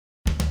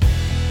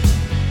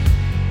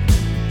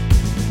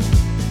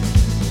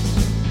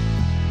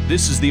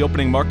This is the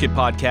Opening Market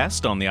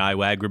Podcast on the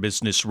Iowa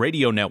Agribusiness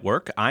Radio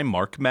Network. I'm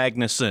Mark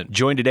Magnuson,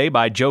 joined today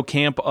by Joe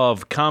Camp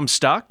of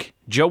Commstock.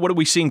 Joe, what are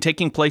we seeing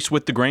taking place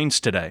with the grains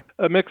today?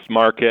 A mixed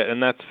market,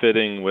 and that's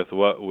fitting with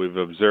what we've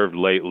observed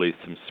lately.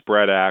 Some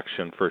spread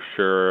action for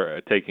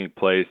sure taking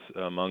place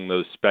among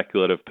those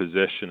speculative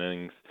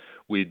positionings.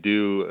 We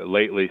do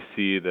lately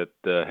see that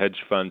the hedge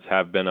funds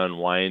have been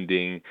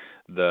unwinding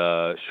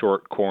the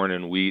short corn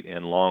and wheat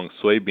and long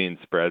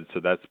soybean spreads, so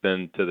that's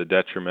been to the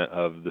detriment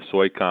of the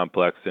soy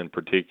complex in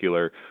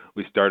particular.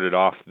 We started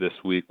off this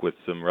week with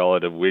some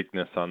relative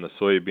weakness on the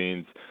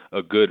soybeans,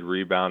 a good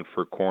rebound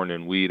for corn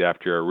and wheat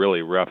after a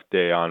really rough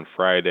day on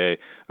Friday.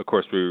 Of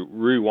course, we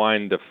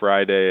rewind to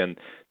Friday and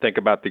think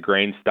about the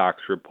grain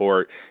stocks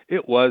report.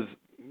 It was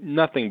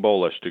nothing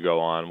bullish to go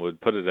on, would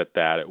put it at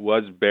that. It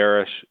was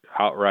bearish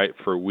outright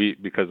for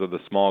wheat because of the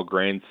small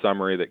grain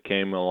summary that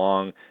came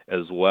along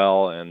as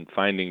well and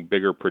finding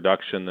bigger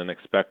production than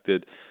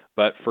expected.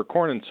 But for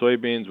corn and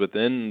soybeans,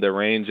 within the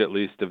range at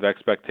least of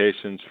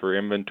expectations for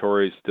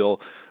inventory, still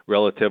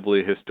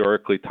relatively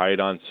historically tight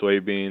on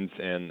soybeans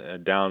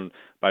and down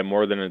by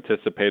more than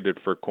anticipated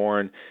for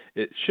corn.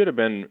 It should have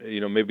been,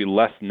 maybe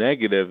less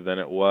negative than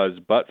it was,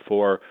 but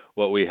for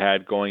what we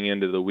had going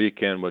into the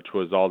weekend, which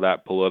was all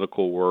that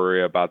political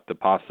worry about the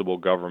possible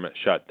government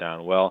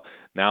shutdown. Well,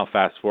 now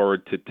fast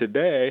forward to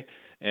today,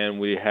 and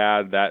we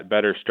had that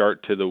better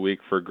start to the week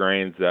for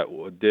grains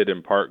that did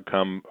in part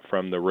come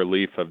from the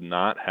relief of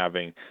not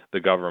having the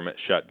government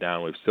shut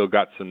down. We've still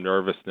got some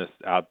nervousness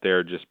out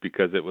there just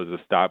because it was a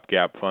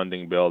stopgap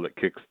funding bill that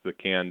kicks the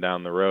can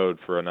down the road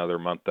for another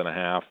month and a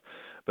half.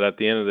 But at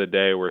the end of the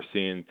day, we're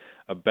seeing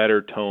a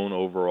better tone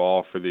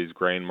overall for these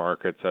grain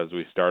markets as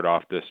we start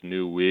off this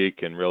new week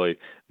and really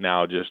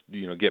now just,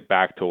 get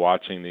back to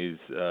watching these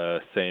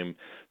same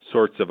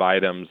sorts of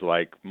items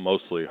like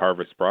mostly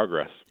harvest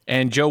progress.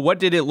 And Joe, what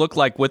did it look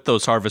like with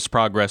those harvest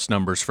progress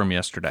numbers from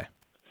yesterday?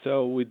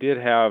 So we did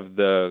have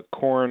the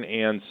corn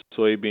and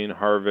soybean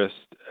harvest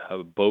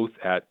both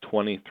at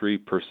 23%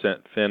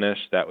 finish.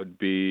 That would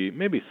be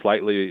maybe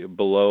slightly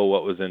below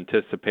what was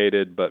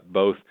anticipated, but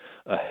both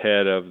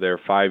ahead of their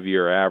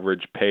 5-year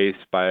average pace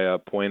by a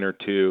point or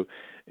two.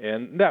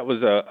 And that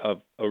was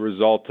a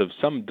result of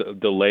some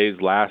delays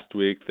last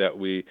week that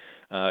we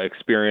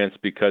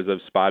experienced because of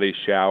spotty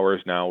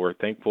showers. Now we're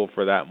thankful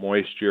for that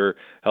moisture,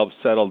 helps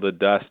settle the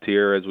dust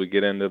here as we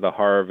get into the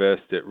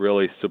harvest. It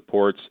really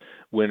supports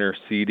winter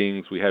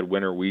seedings. We had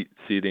winter wheat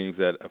seedings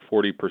at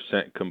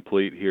 40%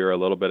 complete here, a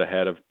little bit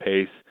ahead of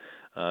pace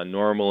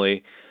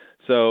normally.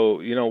 So,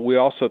 we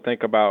also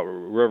think about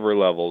river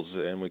levels,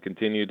 and we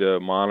continue to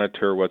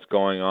monitor what's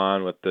going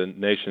on with the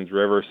nation's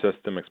river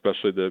system,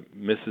 especially the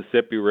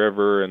Mississippi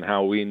River and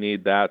how we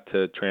need that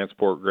to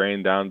transport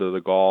grain down to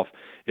the Gulf.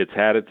 It's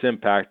had its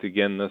impact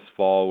again this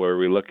fall where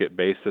we look at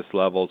basis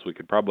levels. We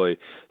could probably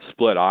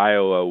split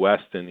Iowa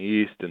west and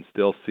east and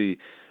still see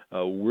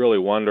a really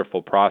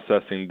wonderful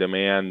processing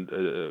demand,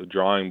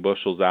 drawing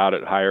bushels out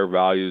at higher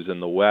values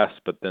in the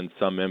west, but then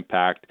some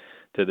impact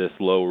to this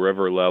low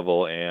river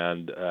level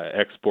and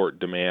export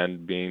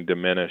demand being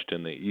diminished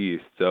in the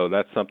east. So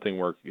that's something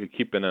we're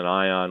keeping an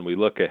eye on. We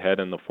look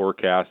ahead in the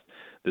forecast,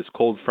 this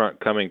cold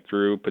front coming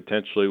through,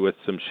 potentially with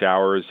some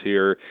showers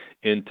here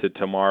into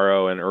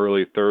tomorrow and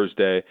early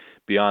Thursday.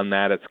 Beyond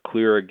that, it's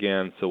clear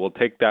again, so we'll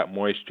take that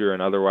moisture,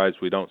 and otherwise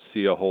we don't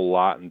see a whole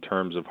lot in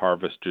terms of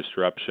harvest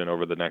disruption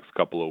over the next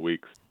couple of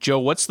weeks. Joe,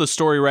 what's the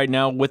story right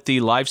now with the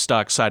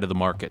livestock side of the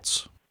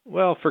markets?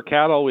 Well, for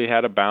cattle, we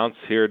had a bounce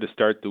here to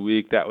start the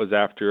week. That was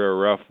after a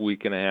rough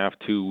week and a half,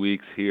 2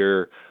 weeks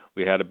here.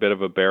 We had a bit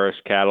of a bearish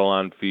cattle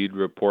on feed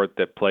report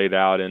that played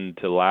out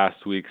into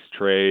last week's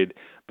trade.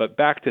 But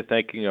back to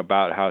thinking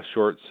about how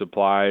short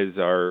supplies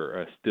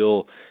are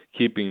still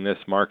keeping this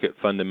market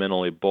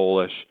fundamentally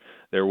bullish.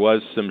 There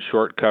was some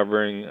short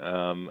covering,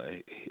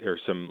 or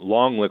some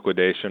long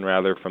liquidation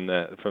rather, from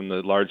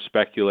the large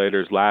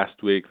speculators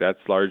last week. That's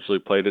largely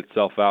played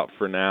itself out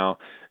for now,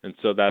 and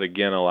so that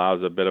again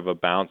allows a bit of a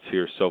bounce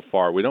here so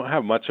far. We don't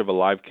have much of a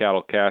live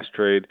cattle cash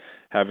trade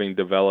having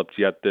developed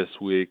yet this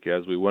week,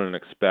 as we wouldn't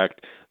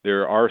expect.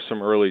 There are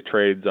some early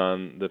trades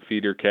on the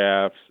feeder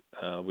calves.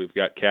 We've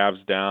got calves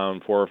down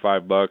 $4 or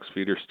 $5,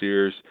 feeder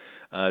steers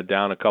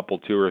down a couple,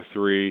 2 or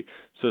 3.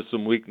 So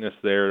some weakness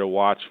there to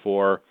watch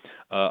for.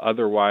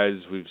 Otherwise,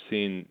 we've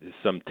seen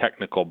some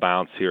technical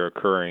bounce here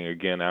occurring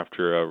again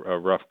after a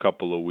rough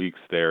couple of weeks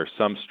there.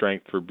 Some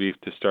strength for beef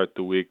to start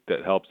the week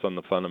that helps on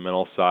the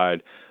fundamental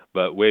side,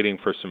 but waiting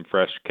for some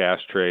fresh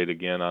cash trade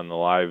again on the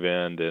live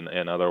end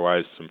and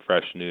otherwise some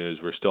fresh news.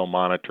 We're still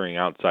monitoring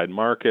outside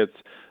markets.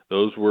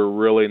 Those were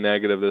really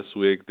negative this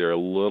week. They're a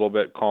little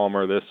bit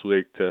calmer this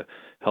week to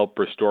help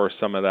restore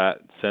some of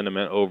that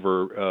sentiment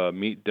over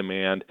meat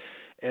demand.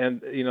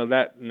 And,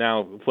 that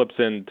now flips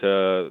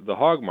into the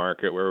hog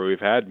market where we've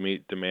had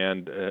meat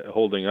demand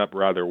holding up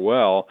rather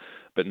well,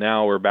 but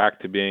now we're back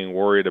to being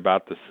worried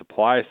about the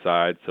supply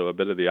side, so a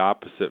bit of the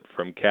opposite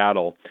from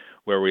cattle,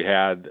 where we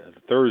had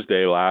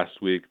Thursday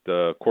last week,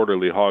 the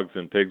quarterly hogs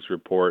and pigs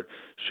report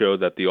showed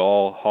that the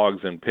all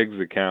hogs and pigs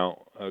account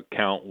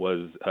count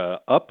was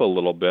up a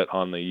little bit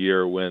on the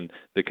year when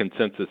the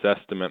consensus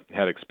estimate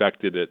had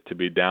expected it to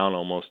be down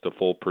almost a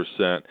full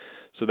percent.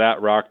 So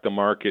that rocked the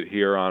market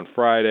here on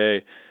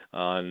Friday.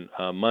 On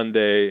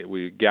Monday,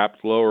 we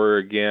gapped lower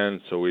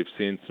again, so we've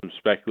seen some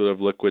speculative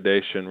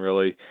liquidation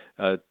really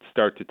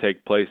start to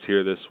take place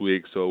here this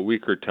week. So a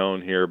weaker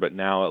tone here, but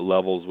now at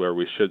levels where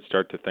we should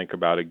start to think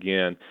about,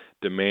 again,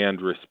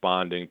 demand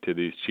responding to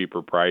these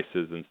cheaper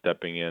prices and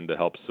stepping in to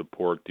help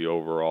support the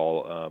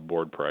overall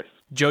board price.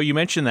 Joe, you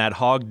mentioned that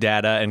hog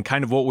data and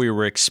kind of what we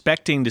were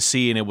expecting to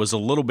see, and it was a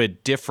little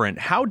bit different.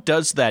 How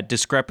does that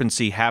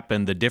discrepancy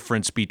happen, the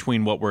difference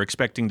between what we're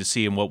expecting to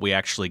see and what we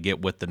actually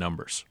get with the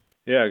numbers?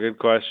 Yeah, good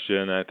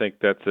question. I think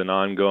that's an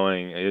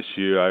ongoing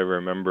issue. I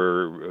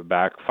remember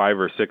back 5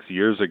 or 6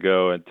 years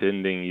ago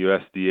attending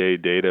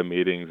USDA data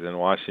meetings in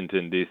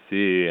Washington,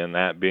 D.C., and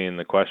that being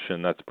the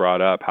question that's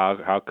brought up,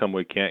 how come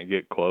we can't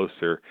get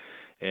closer?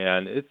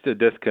 And it's a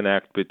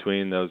disconnect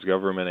between those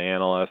government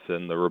analysts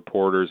and the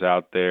reporters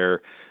out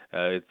there.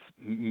 It's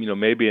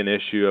maybe an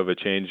issue of a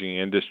changing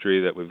industry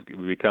that we've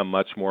become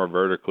much more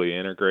vertically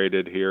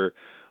integrated here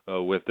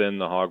within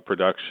the hog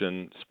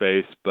production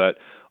space, but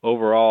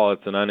overall,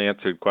 it's an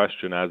unanswered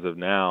question as of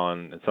now,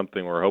 and it's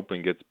something we're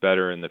hoping gets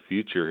better in the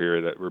future here,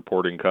 that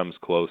reporting comes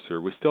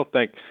closer. We still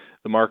think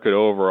the market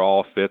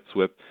overall fits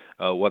with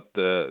what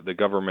the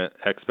government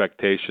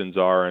expectations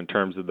are in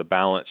terms of the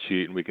balance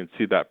sheet, and we can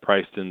see that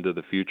priced into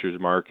the futures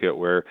market,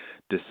 where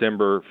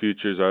December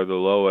futures are the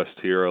lowest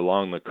here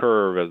along the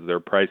curve as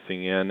they're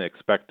pricing in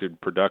expected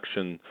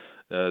production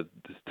to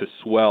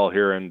swell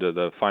here into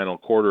the final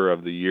quarter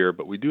of the year.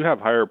 But we do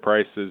have higher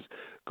prices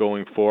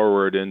going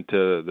forward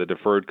into the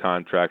deferred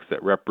contracts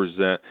that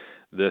represent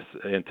this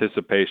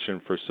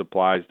anticipation for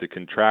supplies to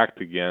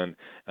contract again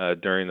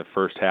during the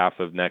first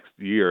half of next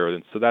year.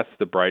 And so that's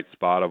the bright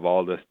spot of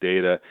all this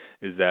data,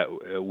 is that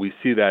we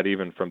see that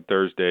even from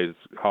Thursday's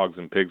Hogs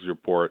and Pigs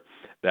report,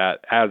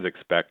 that as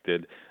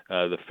expected,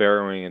 the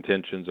farrowing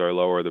intentions are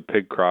lower, the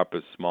pig crop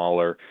is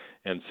smaller,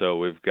 and so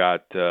we've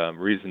got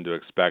reason to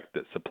expect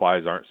that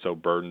supplies aren't so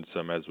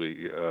burdensome as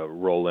we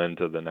roll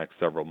into the next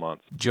several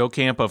months. Joe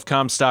Camp of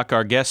Commstock,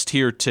 our guest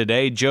here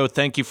today. Joe,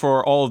 thank you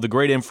for all of the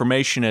great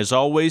information as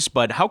always,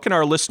 but how can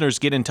our listeners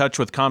get in touch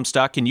with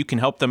Commstock and you can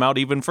help them out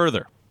even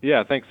further?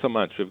 Yeah, thanks so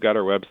much. We've got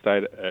our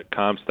website at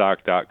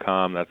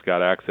commstock.com. That's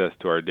got access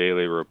to our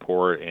daily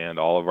report and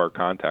all of our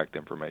contact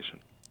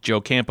information.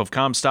 Joe Camp of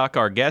Commstock,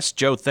 our guest.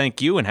 Joe,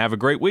 thank you and have a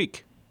great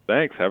week.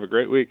 Thanks. Have a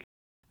great week.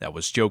 That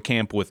was Joe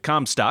Camp with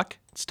Commstock.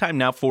 It's time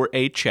now for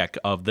a check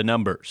of the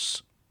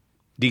numbers.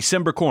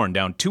 December corn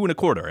down 2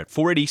 1/4 at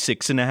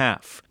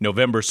 486.5.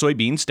 November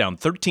soybeans down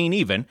 13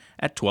 even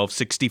at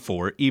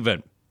 1264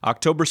 even.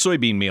 October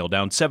soybean meal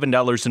down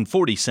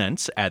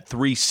 $7.40 at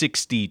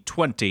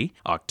 360.20.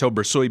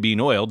 October soybean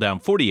oil down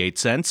 48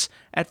 cents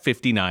at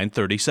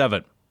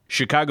 59.37.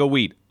 Chicago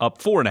wheat up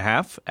 4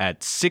 1/2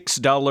 at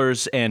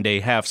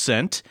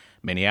 $6.50.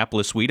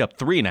 Minneapolis wheat up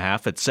 3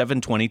 1/2 at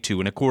 722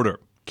 1/4.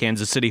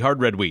 Kansas City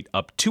hard red wheat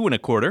up 2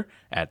 1/4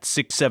 at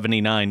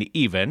 679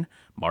 even.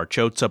 March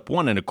oats up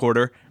 1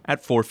 1/4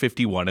 at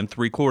 451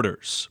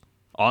 3/4.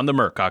 On the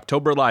Merc,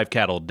 October live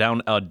cattle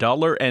down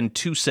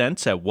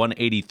 $1.02 at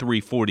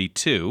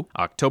 183.42.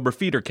 October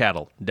feeder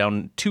cattle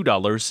down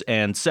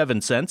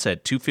 $2.07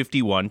 at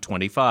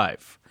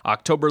 251.25.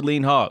 October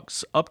lean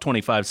hogs up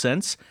 25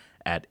 cents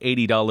at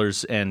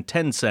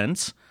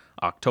 $80.10.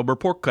 October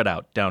pork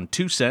cutout down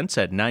 2 cents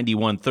at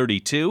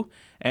 91.32,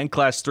 and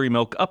Class 3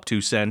 milk up 2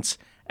 cents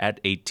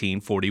at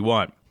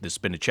 18.41. This has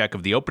been a check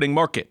of the opening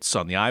markets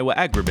on the Iowa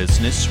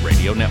Agribusiness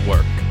Radio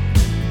Network.